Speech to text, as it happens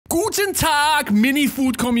Guten Tag, mini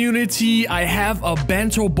food community. I have a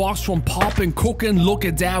bento box from Poppin, Cookin. Look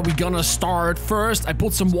at that. We're gonna start first. I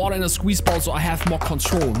put some water in a squeeze bowl so I have more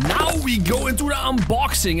control. Now we go into the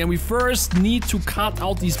unboxing, and we first need to cut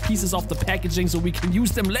out these pieces of the packaging so we can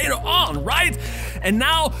use them later on, right? And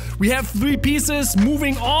now we have 3 pieces.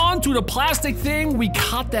 Moving on to the plastic thing, we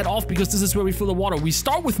cut that off because this is where we fill the water. We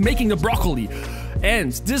start with making the broccoli.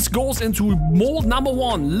 And this goes into mold number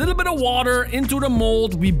 1. Little bit of water into the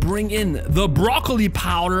mold. We bring in the broccoli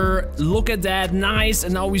powder. Look at that, nice.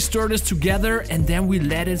 And now we stir this together and then we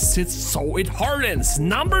let it sit so it hardens.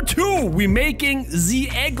 Number 2, we're making the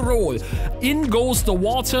egg roll. In goes the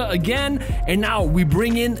water again. And now we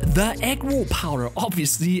bring in the egg roll powder,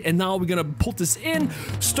 obviously. And now we're gonna put this in,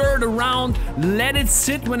 stir it around, let it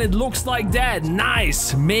sit when it looks like that.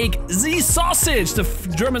 Nice. Make the sausage, the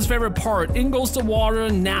German's favorite part. In goes the water.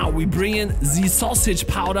 Now we bring in the sausage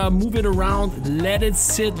powder, move it around, let it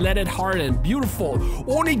sit, let it harden. Beautiful.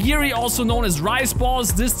 Onigiri, also known as rice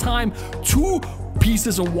balls, this time 2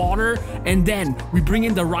 pieces of water, and then we bring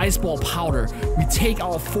in the rice ball powder. We take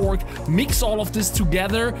our fork, mix all of this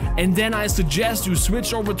together, and then I suggest you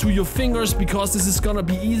switch over to your fingers because this is gonna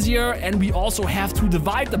be easier. And we also have to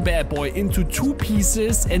divide the bad boy into 2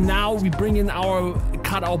 pieces, and now we bring in our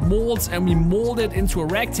cut out molds and we mold it into a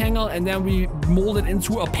rectangle, and then we mold it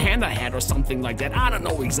into a panda head or something like that. I don't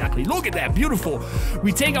know exactly. Look at that, beautiful.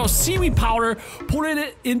 We take our seaweed powder, put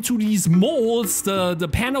it into these molds, the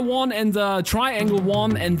panda one and the triangle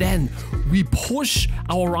one, and then we push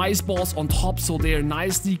our rice balls on top so they're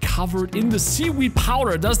nicely covered in the seaweed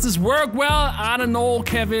powder. Does this work well? I don't know,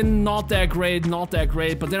 Kevin. Not that great, not that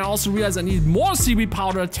great. But then I also realized I need more seaweed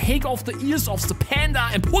powder. Take off the ears of the panda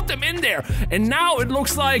and put them in there. And now it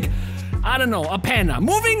looks like, I don't know, a panda.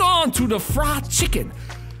 Moving on to the fried chicken.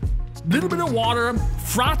 Little bit of water,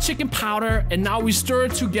 fried chicken powder, and now we stir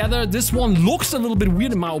it together. This one looks a little bit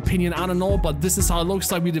weird in my opinion, I don't know, but this is how it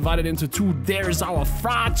looks like. We divide it into 2. There's our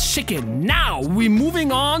fried chicken. Now we're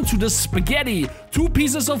moving on to the spaghetti. 2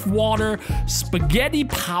 pieces of water, spaghetti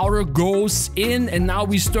powder goes in, and now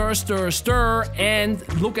we stir, stir, stir, and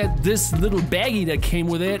look at this little baggie that came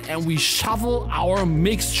with it, and we shovel our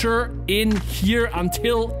mixture in here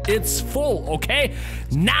until it's full, okay?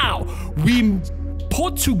 Now we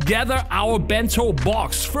put together our bento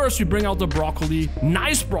box. First, we bring out the broccoli,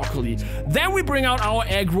 nice broccoli. Then we bring out our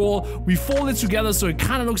egg roll. We fold it together so it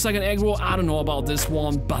kind of looks like an egg roll. I don't know about this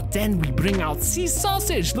one, but then we bring out sea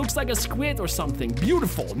sausage. Looks like a squid or something.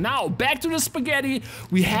 Beautiful. Now, back to the spaghetti.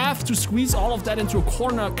 We have to squeeze all of that into a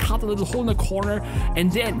corner, cut a little hole in the corner, and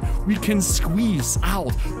then we can squeeze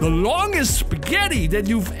out the longest spaghetti that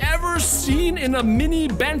you've ever seen in a mini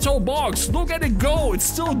bento box. Look at it go. It's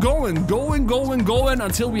still going, going, going, going,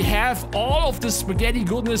 until we have all of the spaghetti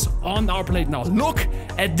goodness on our plate. Now look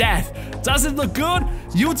at that. Does it look good?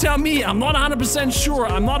 You tell me. I'm not 100% sure.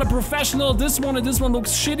 I'm not a professional. This one and this one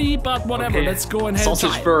looks shitty, but whatever. Okay. Let's go ahead and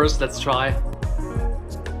sausage try. First. Let's try.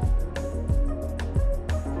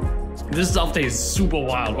 This stuff tastes super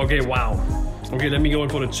wild. Okay, wow. Okay, let me go in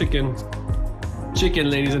for the chicken.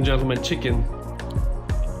 Chicken, ladies and gentlemen, chicken.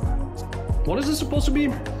 What is this supposed to be?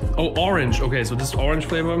 Oh, orange. Okay, so this is orange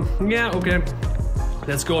flavor. Yeah, okay.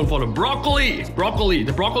 Let's go in for the broccoli. Broccoli.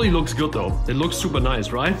 The broccoli looks good though. It looks super nice,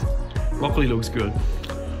 right? Broccoli looks good.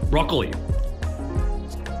 Broccoli.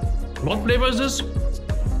 What flavor is this?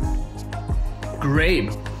 Grape.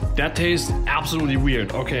 That tastes absolutely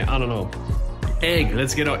weird. Okay, I don't know. Egg.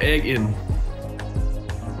 Let's get our egg in.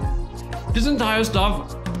 This entire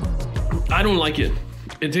stuff, I don't like it.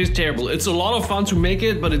 It tastes terrible. It's a lot of fun to make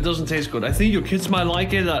it, but it doesn't taste good. I think your kids might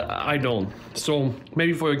like it. I don't. So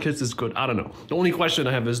maybe for your kids it's good. I don't know. The only question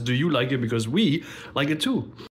I have is, do you like it? Because we like it too.